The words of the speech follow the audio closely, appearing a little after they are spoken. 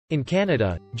In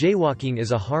Canada, jaywalking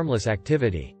is a harmless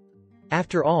activity.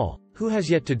 After all, who has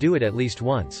yet to do it at least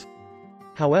once?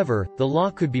 However, the law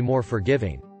could be more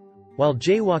forgiving. While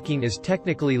jaywalking is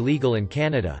technically legal in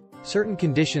Canada, certain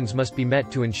conditions must be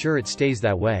met to ensure it stays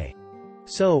that way.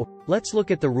 So, let's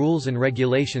look at the rules and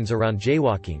regulations around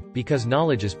jaywalking, because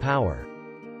knowledge is power.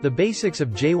 The basics of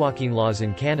jaywalking laws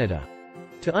in Canada.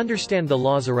 To understand the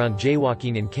laws around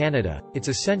jaywalking in Canada, it's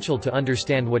essential to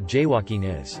understand what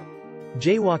jaywalking is.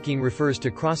 Jaywalking refers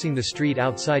to crossing the street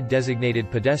outside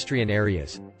designated pedestrian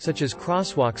areas, such as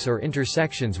crosswalks or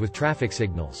intersections with traffic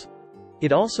signals.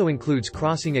 It also includes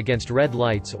crossing against red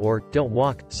lights or "don't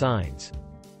walk" signs.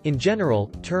 In general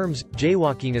terms,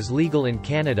 jaywalking is legal in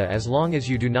Canada as long as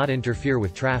you do not interfere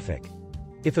with traffic.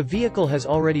 If a vehicle has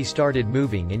already started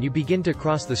moving and you begin to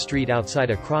cross the street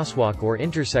outside a crosswalk or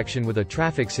intersection with a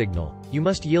traffic signal, you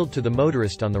must yield to the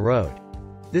motorist on the road.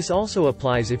 This also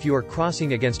applies if you are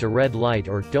crossing against a red light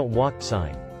or "don't walk"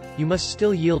 sign. You must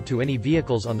still yield to any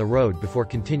vehicles on the road before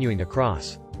continuing to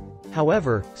cross.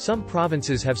 However, some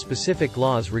provinces have specific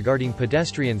laws regarding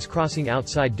pedestrians crossing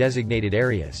outside designated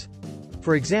areas.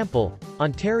 For example,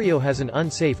 Ontario has an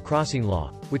unsafe crossing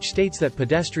law, which states that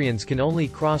pedestrians can only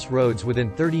cross roads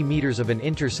within 30 meters of an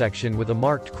intersection with a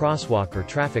marked crosswalk or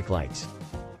traffic lights.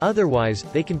 Otherwise,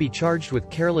 they can be charged with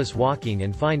careless walking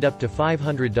and fined up to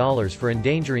 $500 for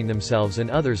endangering themselves and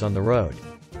others on the road.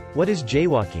 What is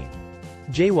jaywalking?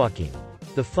 Jaywalking.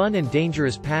 The fun and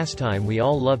dangerous pastime we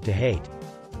all love to hate.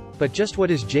 But just what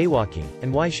is jaywalking,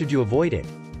 and why should you avoid it?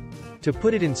 To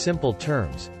put it in simple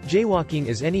terms, jaywalking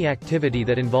is any activity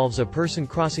that involves a person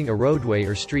crossing a roadway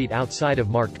or street outside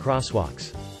of marked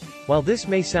crosswalks. While this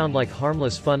may sound like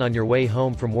harmless fun on your way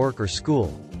home from work or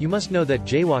school, you must know that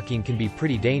jaywalking can be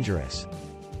pretty dangerous.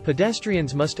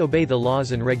 Pedestrians must obey the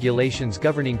laws and regulations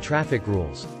governing traffic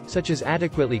rules, such as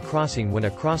adequately crossing when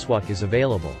a crosswalk is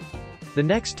available. The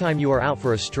next time you are out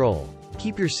for a stroll,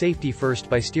 keep your safety first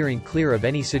by steering clear of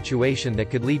any situation that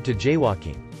could lead to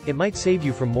jaywalking. It might save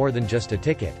you from more than just a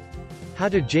ticket. How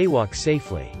to jaywalk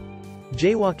safely.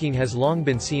 Jaywalking has long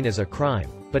been seen as a crime,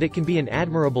 but it can be an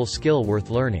admirable skill worth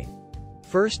learning.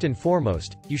 First and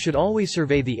foremost, you should always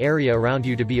survey the area around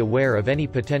you to be aware of any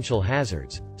potential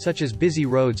hazards, such as busy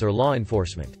roads or law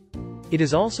enforcement. It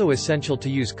is also essential to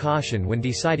use caution when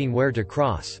deciding where to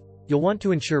cross. You'll want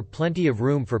to ensure plenty of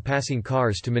room for passing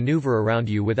cars to maneuver around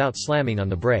you without slamming on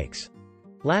the brakes.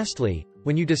 Lastly,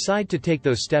 when you decide to take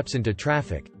those steps into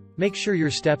traffic, make sure your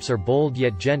steps are bold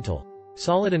yet gentle,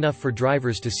 solid enough for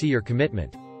drivers to see your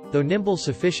commitment, though nimble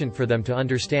sufficient for them to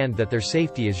understand that their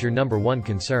safety is your #1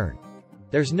 concern.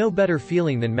 There's no better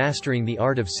feeling than mastering the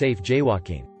art of safe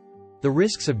jaywalking. The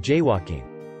risks of jaywalking.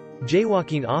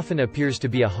 Jaywalking often appears to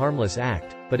be a harmless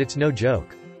act, but it's no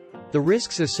joke. The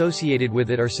risks associated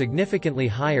with it are significantly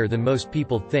higher than most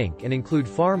people think and include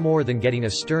far more than getting a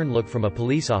stern look from a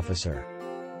police officer.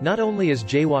 Not only is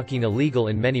jaywalking illegal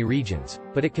in many regions,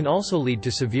 but it can also lead to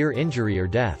severe injury or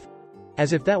death.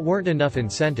 As if that weren't enough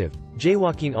incentive,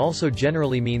 jaywalking also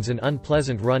generally means an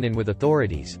unpleasant run-in with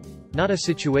authorities. Not a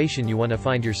situation you want to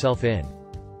find yourself in.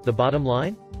 The bottom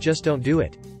line? Just don't do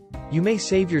it. You may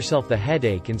save yourself the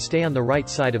headache and stay on the right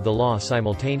side of the law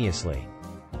simultaneously.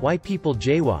 Why people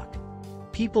jaywalk?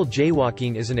 People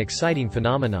jaywalking is an exciting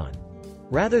phenomenon.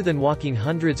 Rather than walking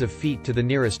hundreds of feet to the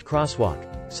nearest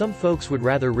crosswalk, some folks would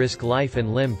rather risk life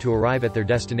and limb to arrive at their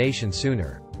destination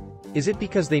sooner. Is it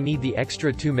because they need the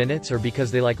extra 2 minutes or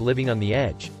because they like living on the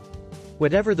edge?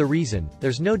 Whatever the reason,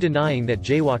 there's no denying that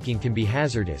jaywalking can be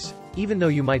hazardous, even though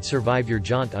you might survive your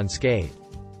jaunt unscathed.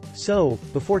 So,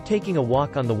 before taking a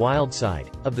walk on the wild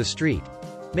side of the street,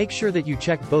 make sure that you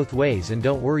check both ways and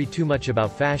don't worry too much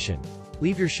about fashion.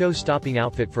 Leave your show-stopping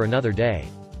outfit for another day.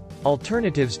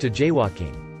 Alternatives to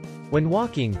jaywalking. When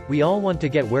walking, we all want to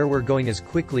get where we're going as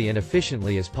quickly and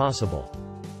efficiently as possible.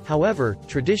 However,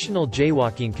 traditional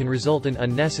jaywalking can result in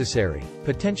unnecessary,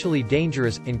 potentially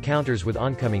dangerous, encounters with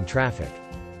oncoming traffic.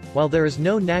 While there is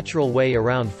no natural way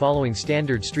around following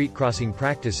standard street crossing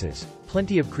practices,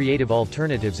 plenty of creative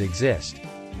alternatives exist.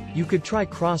 You could try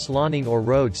cross-lawning or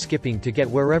road skipping to get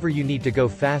wherever you need to go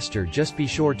faster. Just be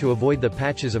sure to avoid the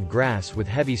patches of grass with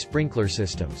heavy sprinkler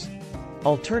systems.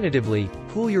 Alternatively,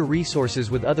 pool your resources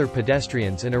with other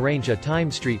pedestrians and arrange a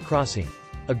timed street crossing.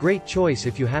 A great choice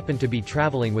if you happen to be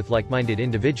traveling with like-minded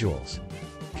individuals.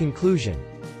 Conclusion.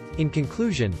 In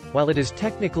conclusion, while it is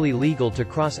technically legal to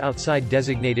cross outside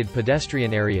designated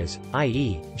pedestrian areas,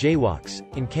 i.e., jaywalks,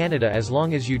 in Canada as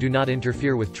long as you do not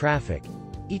interfere with traffic,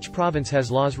 each province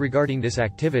has laws regarding this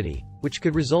activity, which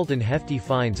could result in hefty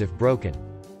fines if broken.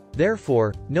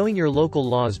 Therefore, knowing your local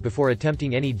laws before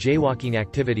attempting any jaywalking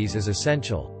activities is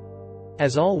essential.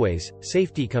 As always,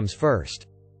 safety comes first.